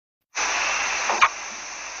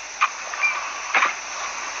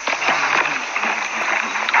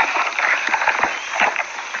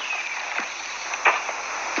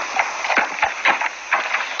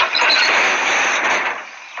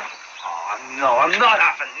no, I'm not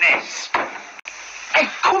having this. Hey,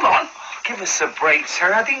 come on. Give us a break,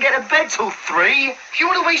 sir. I didn't get to bed till 3. If you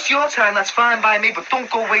want to waste your time, that's fine by me, but don't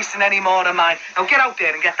go wasting any more of mine. Now get out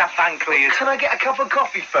there and get that van cleared. Can I get a cup of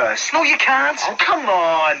coffee first? No, you can't. Oh, come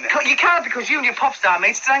on. You can't because you and your pop star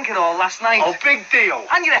mates drank it all last night. Oh, big deal.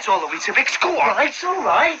 And you let all the Weetabix. Go on. Right, all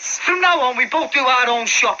right. From now on, we both do our own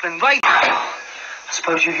shopping, right? I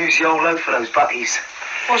suppose you use the old loaf for those butties.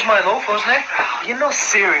 Was my loaf, wasn't it? You're not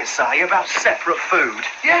serious, are you, about separate food?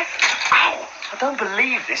 Yeah. Ow. I don't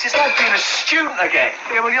believe this. It's like being a student again.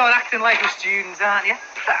 Yeah, well, you're acting like a student, aren't you?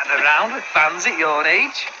 Prattling around with fans at your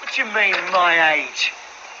age. What do you mean, my age?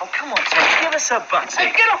 Oh, come on, Ted. Give us a butty.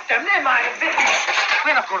 Hey, get off them. They're mine.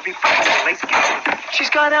 We're not going to be back till late. She's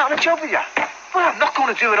going out on a job with you. Well, I'm not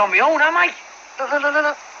going to do it on my own, am I?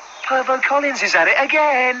 Look. Pervo Collins is at it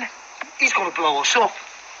again. He's going to blow us up.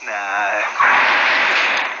 No.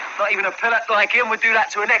 Not even a pillock like him would do that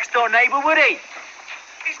to a next-door neighbour, would he?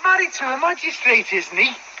 He's married to a magistrate, isn't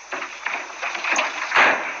he?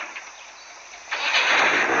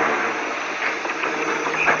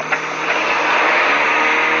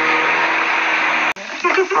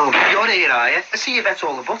 Oh, you're here, are you? I see you've ate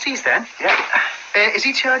all the butties, then. Yeah. Is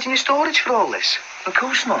he charging you storage for all this? Of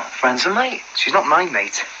course not. Friends and mate. She's not my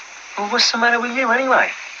mate. Well, what's the matter with you,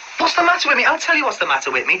 anyway? What's the matter with me? I'll tell you what's the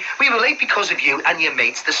matter with me. We were late because of you and your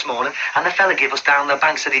mates this morning, and the fella gave us down the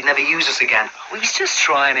bank said he'd never use us again. Well, he's just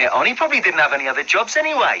trying it on. He probably didn't have any other jobs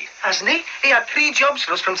anyway. Hasn't he? He had 3 jobs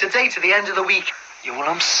for us from today to the end of the week. Yeah, well,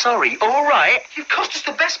 I'm sorry. All right. You've cost us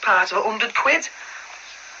the best part of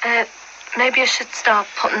 £100. Maybe I should start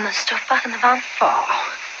putting the stuff back in the van.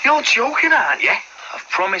 Oh, you're joking, aren't you? I've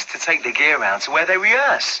promised to take the gear round to where they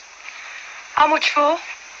rehearse. How much for?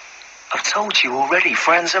 I've told you already,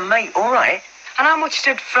 friends and mate, all right? And how much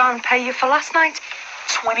did Fran pay you for last night?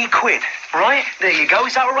 20 quid, right? There you go.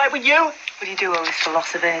 Is that all right with you? Well, you do owe us for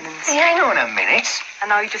loss of earnings. Hey, hang on a minute. And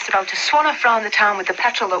now you're just about to swan off round the town with the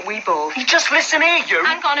petrol that we bought. You just listen here, you.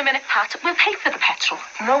 Hang on a minute, Pat. We'll pay for the petrol.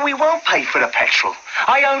 No, we won't pay for the petrol.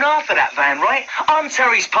 I own half of that van, right? I'm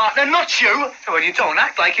Terry's partner, not you. Well, you don't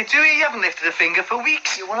act like it, do you? You haven't lifted a finger for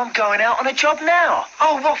weeks. Yeah, well, I'm going out on a job now.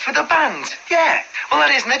 Oh, what, for the band? Yeah. Well, that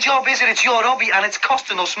isn't a job, is it? It's your hobby, and it's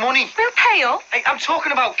costing us money. We'll pay up. Hey, I'm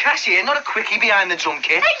talking about cash here, not a quickie behind the drum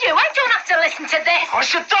kit. Hey, you, I don't have to listen to this. I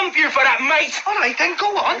should dump you for that, mate. All right, then,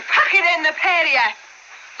 go on. Pack it in the paria.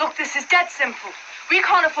 Look, this is dead simple. We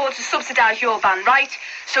can't afford to subsidise your van, right?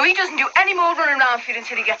 So he doesn't do any more running around for you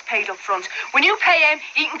until he gets paid up front. When you pay him,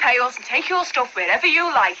 he can pay us and take your stuff wherever you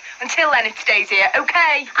like. Until then, it stays here,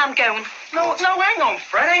 okay? I'm going. No, hang on,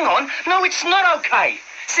 Fred, hang on. No, it's not okay.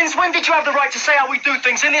 Since when did you have the right to say how we do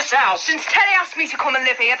things in this house? Since Terry asked me to come and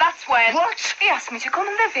live here, that's when. What? He asked me to come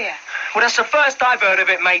and live here. Well, that's the first I've heard of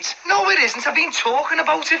it, mate. No, it isn't. I've been talking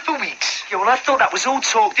about it for weeks. Yeah, well, I thought that was all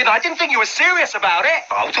talk, didn't I? I didn't think you were serious about it.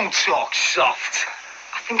 Oh, don't talk soft.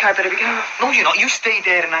 I think I better be going. No, you're not. You stay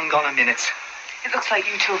there and hang on a minute. It looks like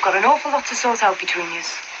you two have got an awful lot to sort out between you.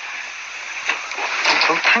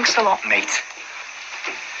 Well, thanks a lot, mate.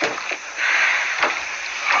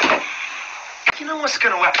 You know what's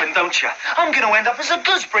going to happen, don't you? I'm going to end up as a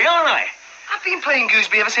gooseberry, aren't I? I've been playing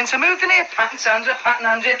gooseberry ever since I moved in here. Pat and Sandra, Pat and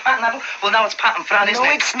Andrea, Pat and Apple. Well, now it's Pat and Fran, isn't it?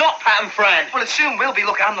 No, it's not Pat and Fran. Well, it soon will be.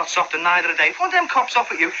 Look, I'm not soft and neither are they. If one of them cops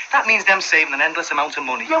off at you, that means them saving an endless amount of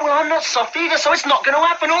money. Yeah, well, I'm not soft either, so it's not going to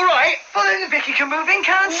happen, all right? Well, then Vicky can move in,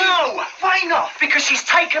 can't she? No! Why not? Because she's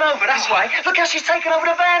taken over, that's why. Look how she's taken over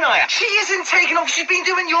the van hire. She isn't taking over. She's been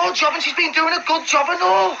doing your job and she's been doing a good job and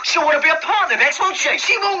all. She'll want to be a partner next, won't she?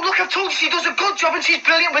 She won't. Look, I've told you she does a good job and she's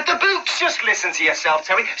brilliant with the boots. Just listen to yourself,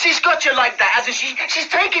 Terry. She's got you like that, hasn't she? She's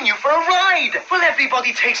taking you for a ride. Well,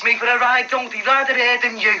 everybody takes me for a ride, don't they? Rather her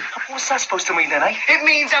than you. What's that supposed to mean then, eh? It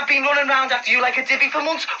means I've been running round after you like a divvy for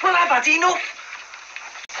months. Well, I've had enough.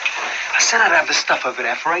 I said I'd have the stuff over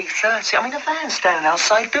there for 8:30. I mean, the van's standing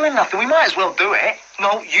outside doing nothing. We might as well do it.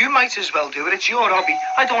 No, you might as well do it. It's your hobby.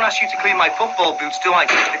 I don't ask you to clean my football boots, do I?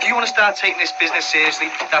 If you want to start taking this business seriously,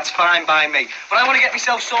 that's fine by me. But I want to get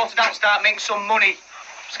myself sorted out and start making some money.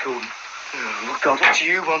 Scolding. Oh, look, God, what do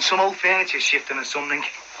you want? Some old furniture shifting or something?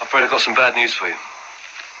 I'm afraid I've got some bad news for you.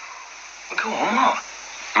 Well, go on, what?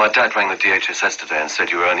 My dad rang the DHSS today and said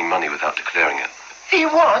you were earning money without declaring it. He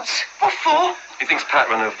what? What for? He thinks Pat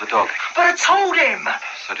ran over the dog. But I told him.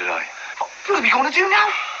 So did I. What are we going to do now?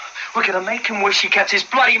 We're going to make him wish he kept his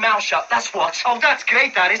bloody mouth shut, that's what. Oh, that's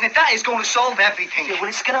great, that, isn't it? That is going to solve everything. Yeah, well,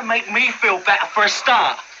 it's going to make me feel better for a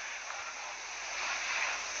start.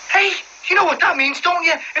 Hey, you know what that means, don't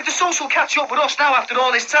you? If the social catch up with us now after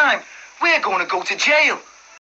all this time, we're going to go to jail.